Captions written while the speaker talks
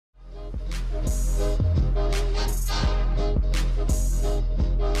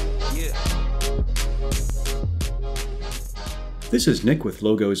This is Nick with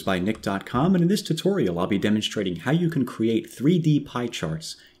logosbynick.com, and in this tutorial I'll be demonstrating how you can create 3D pie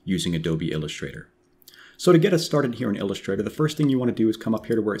charts using Adobe Illustrator. So to get us started here in Illustrator, the first thing you want to do is come up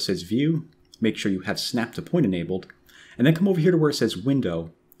here to where it says View, make sure you have Snap to Point enabled, and then come over here to where it says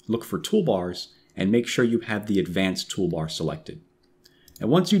Window, look for Toolbars, and make sure you have the Advanced Toolbar selected. And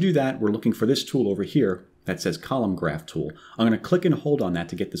once you do that, we're looking for this tool over here that says Column Graph Tool. I'm going to click and hold on that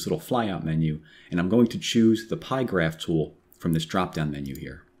to get this little flyout menu, and I'm going to choose the Pie Graph tool from this drop-down menu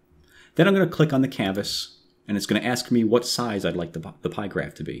here. Then I'm going to click on the canvas, and it's going to ask me what size I'd like the pie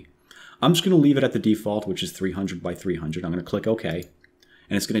graph to be. I'm just going to leave it at the default, which is 300 by 300. I'm going to click OK,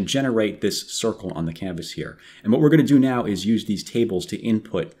 and it's going to generate this circle on the canvas here. And what we're going to do now is use these tables to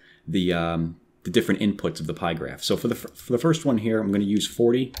input the different inputs of the pie graph. So for the first one here, I'm going to use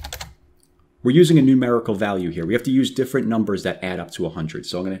 40. We're using a numerical value here. We have to use different numbers that add up to 100.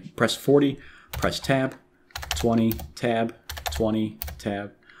 So I'm going to press 40, press Tab, 20, Tab, 20,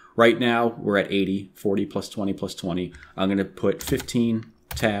 Tab. Right now, we're at 80, 40 plus 20 plus 20. I'm going to put 15,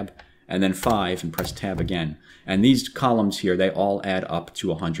 Tab, and then 5, and press Tab again. And these columns here, they all add up to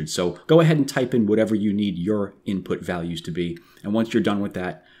 100. So go ahead and type in whatever you need your input values to be. And once you're done with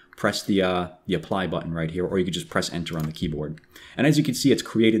that, press the Apply button right here, or you could just press Enter on the keyboard. And as you can see, it's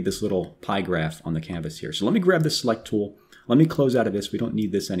created this little pie graph on the canvas here. So let me grab the Select tool. Let me close out of this. We don't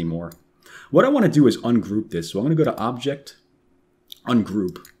need this anymore. What I want to do is ungroup this. So I'm going to go to Object,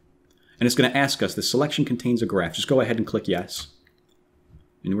 Ungroup, and it's going to ask us, the selection contains a graph. Just go ahead and click Yes.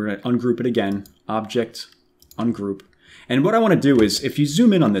 And we're going to ungroup it again, Object, Ungroup. And what I want to do is, if you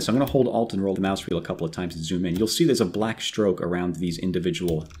zoom in on this, I'm going to hold Alt and roll the mouse wheel a couple of times to zoom in. You'll see there's a black stroke around these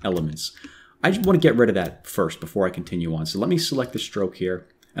individual elements. I just want to get rid of that first before I continue on. So let me select the stroke here,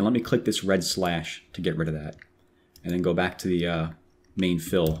 and let me click this red slash to get rid of that. And then go back to the main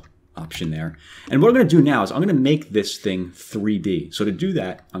fill option there. And what I'm going to do now is I'm going to make this thing 3D. So to do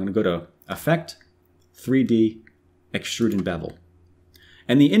that, I'm going to go to Effect, 3D, Extrude and Bevel.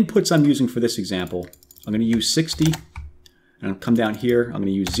 And the inputs I'm using for this example, I'm going to use 60, and I'll come down here, I'm going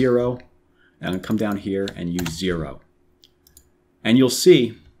to use 0, and I'm going to come down here and use 0. And you'll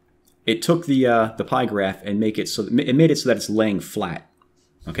see it took the pie graph and made it so that it's laying flat.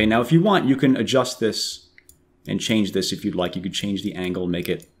 Okay, now if you want, you can adjust this and change this if you'd like. You could change the angle, make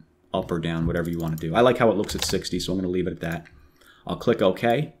it up or down, whatever you want to do. I like how it looks at 60, so I'm going to leave it at that. I'll click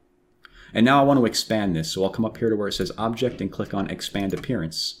OK. And now I want to expand this, so I'll come up here to where it says Object and click on Expand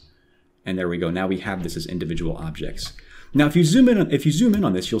Appearance. And there we go. Now we have this as individual objects. Now if you zoom in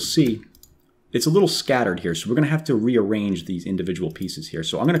on this, you'll see it's a little scattered here, so we're going to have to rearrange these individual pieces here.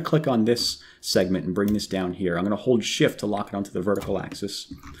 So I'm going to click on this segment and bring this down here. I'm going to hold Shift to lock it onto the vertical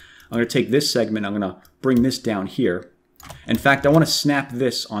axis. I'm going to take this segment, I'm going to bring this down here. In fact, I want to snap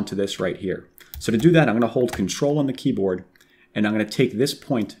this onto this right here. So to do that, I'm going to hold Control on the keyboard, and I'm going to take this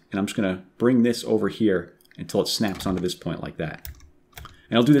point, and I'm just going to bring this over here until it snaps onto this point like that.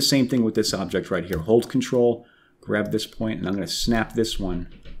 And I'll do the same thing with this object right here. Hold Control, grab this point, and I'm going to snap this one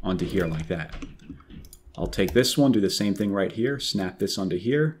onto here like that. I'll take this one, do the same thing right here, snap this onto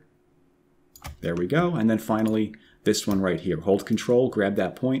here. There we go. And then finally, this one right here. Hold Control, grab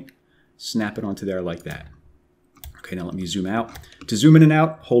that point, snap it onto there like that. Okay, now let me zoom out. To zoom in and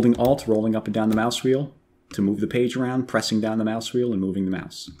out, holding Alt, rolling up and down the mouse wheel. To move the page around, pressing down the mouse wheel and moving the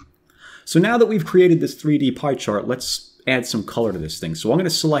mouse. So now that we've created this 3D pie chart, let's add some color to this thing. So I'm going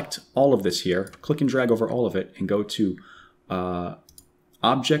to select all of this here, click and drag over all of it, and go to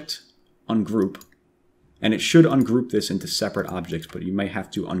Object, Ungroup. And it should ungroup this into separate objects, but you may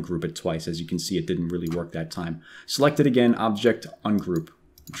have to ungroup it twice. As you can see, it didn't really work that time. Select it again, Object, Ungroup.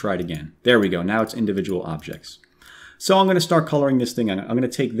 Try it again. There we go. Now it's individual objects. So I'm going to start coloring this thing. I'm going to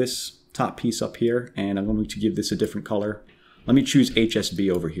take this top piece up here, and I'm going to give this a different color. Let me choose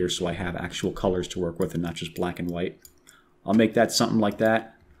HSB over here so I have actual colors to work with and not just black and white. I'll make that something like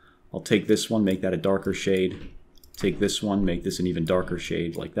that. I'll take this one, make that a darker shade. Take this one, make this an even darker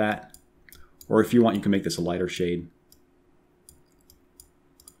shade like that. Or if you want, you can make this a lighter shade.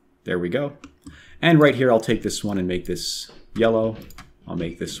 There we go. And right here, I'll take this one and make this yellow. I'll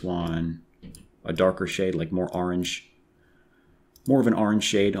make this one a darker shade, like more orange. More of an orange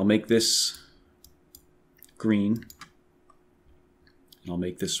shade. I'll make this green. I'll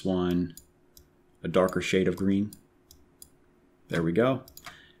make this one a darker shade of green. There we go.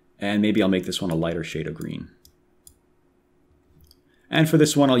 And maybe I'll make this one a lighter shade of green. And for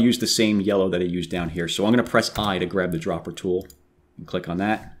this one, I'll use the same yellow that I used down here. So I'm going to press I to grab the dropper tool and click on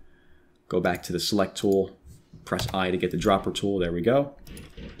that. Go back to the Select tool, press I to get the dropper tool. There we go.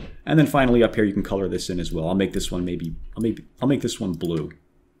 And then finally up here, you can color this in as well. I'll make this one I'll make this one blue.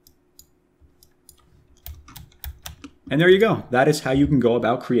 And there you go. That is how you can go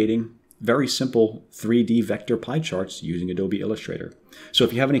about creating very simple 3D vector pie charts using Adobe Illustrator. So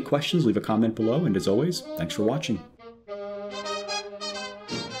if you have any questions, leave a comment below. And as always, thanks for watching.